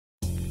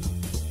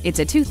It's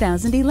a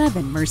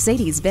 2011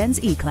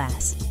 Mercedes-Benz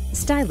E-Class.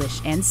 Stylish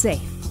and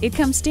safe, it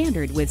comes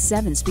standard with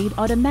 7-speed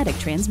automatic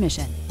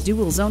transmission,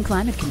 dual-zone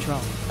climate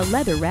control, a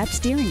leather-wrapped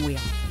steering wheel,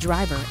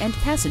 driver and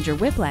passenger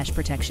whiplash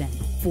protection,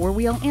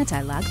 4-wheel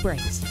anti-lock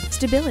brakes,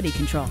 stability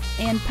control,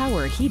 and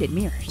power heated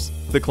mirrors.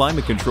 The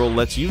climate control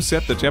lets you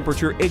set the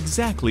temperature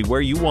exactly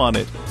where you want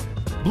it.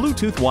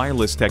 Bluetooth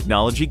wireless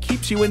technology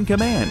keeps you in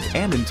command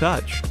and in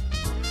touch.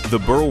 The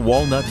burl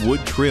walnut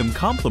wood trim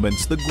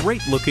complements the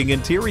great-looking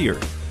interior.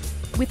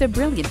 With a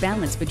brilliant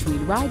balance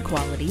between ride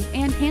quality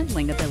and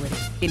handling ability.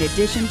 In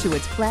addition to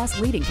its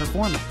class-leading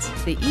performance,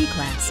 the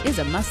E-Class is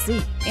a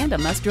must-see and a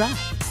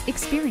must-drive.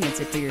 Experience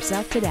it for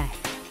yourself today.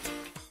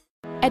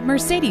 At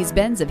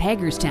Mercedes-Benz of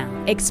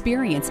Hagerstown,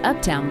 experience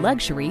uptown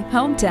luxury,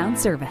 hometown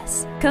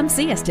service. Come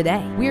see us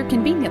today. We're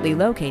conveniently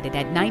located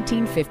at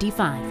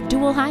 1955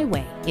 Dual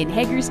Highway in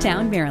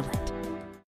Hagerstown, Maryland.